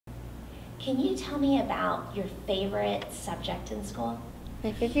Can you tell me about your favorite subject in school?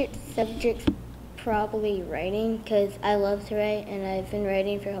 My favorite subject's probably writing because I love to write and I've been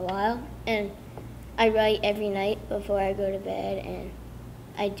writing for a while. And I write every night before I go to bed and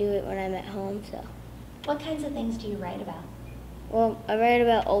I do it when I'm at home. So, What kinds of things do you write about? well, I write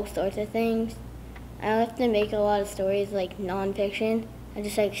about all sorts of things. I have to make a lot of stories like nonfiction. I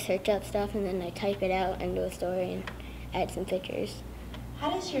just like search up stuff and then I type it out into a story and add some pictures. How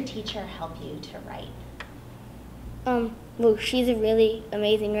does your teacher help you to write? Well, she's a really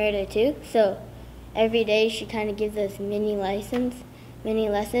amazing writer too. So every day she kind of gives us mini lessons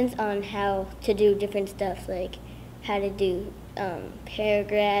on how to do different stuff, like how to do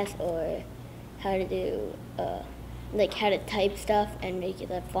paragraphs or how to do like how to type stuff and make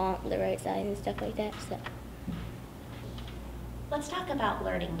the font the right size and stuff like that. So Let's talk about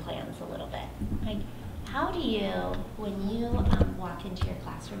learning plans a little bit. Like, how do you, when you walk into your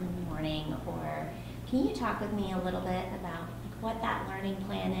classroom in the morning, or can you talk with me a little bit about like, what that learning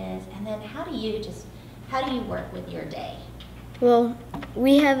plan is, and then how do you work with your day? well,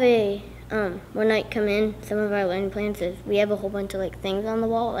 we have a when I come in, some of our learning plans is we have a whole bunch of like things on the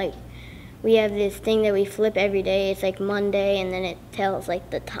wall. Like we have this thing that we flip every day. It's like Monday, and then it tells like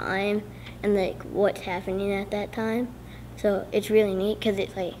the time and like what's happening at that time. So it's really neat because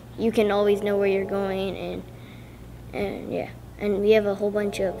it's like you can always know where you're going, and yeah. And we have a whole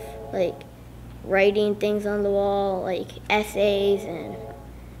bunch of like writing things on the wall, like essays, and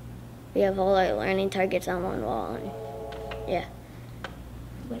we have all our learning targets on one wall. And yeah.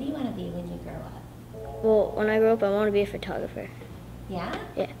 What do you want to be when you grow up? Well, when I grow up, I want to be a photographer. Yeah?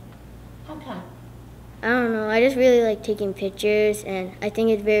 Yeah. How come? I don't know. I just really like taking pictures, and I think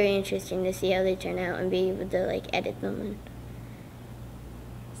it's very interesting to see how they turn out and be able to like edit them. And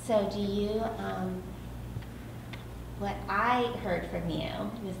So do you, what I heard from you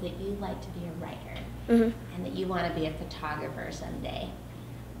was that you like to be a writer and that you want to be a photographer someday.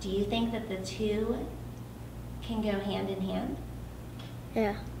 Do you think that the two can go hand in hand?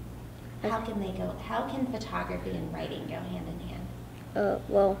 yeah. How can photography and writing go hand in hand?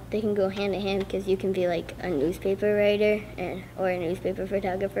 Well, they can go hand in hand because you can be like a newspaper writer or a newspaper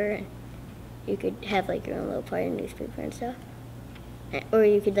photographer, and you could have like your own little part in the newspaper and stuff. Or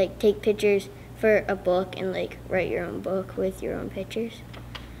you could like take pictures for a book and like write your own book with your own pictures.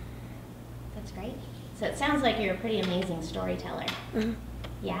 That's great. So it sounds like you're a pretty amazing storyteller.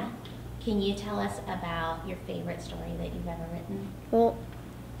 Yeah? Can you tell us about your favorite story that you've ever written? Well,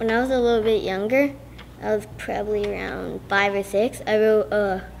 when I was a little bit younger, I was probably around 5 or 6. I wrote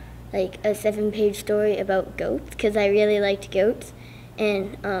like a 7-page story about goats because I really liked goats.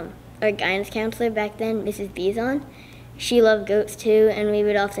 And our guidance counselor back then, Mrs. Bison, she loved goats too, and we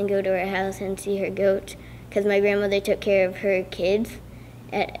would often go to her house and see her goats because my grandmother took care of her kids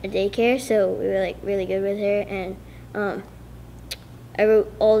at a daycare, so we were like really good with her. And I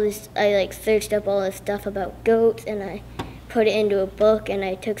wrote all this. I like searched up all this stuff about goats, and I put it into a book, and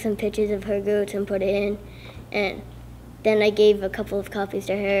I took some pictures of her goats and put it in, and then I gave a couple of copies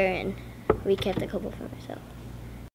to her, and we kept a couple for myself.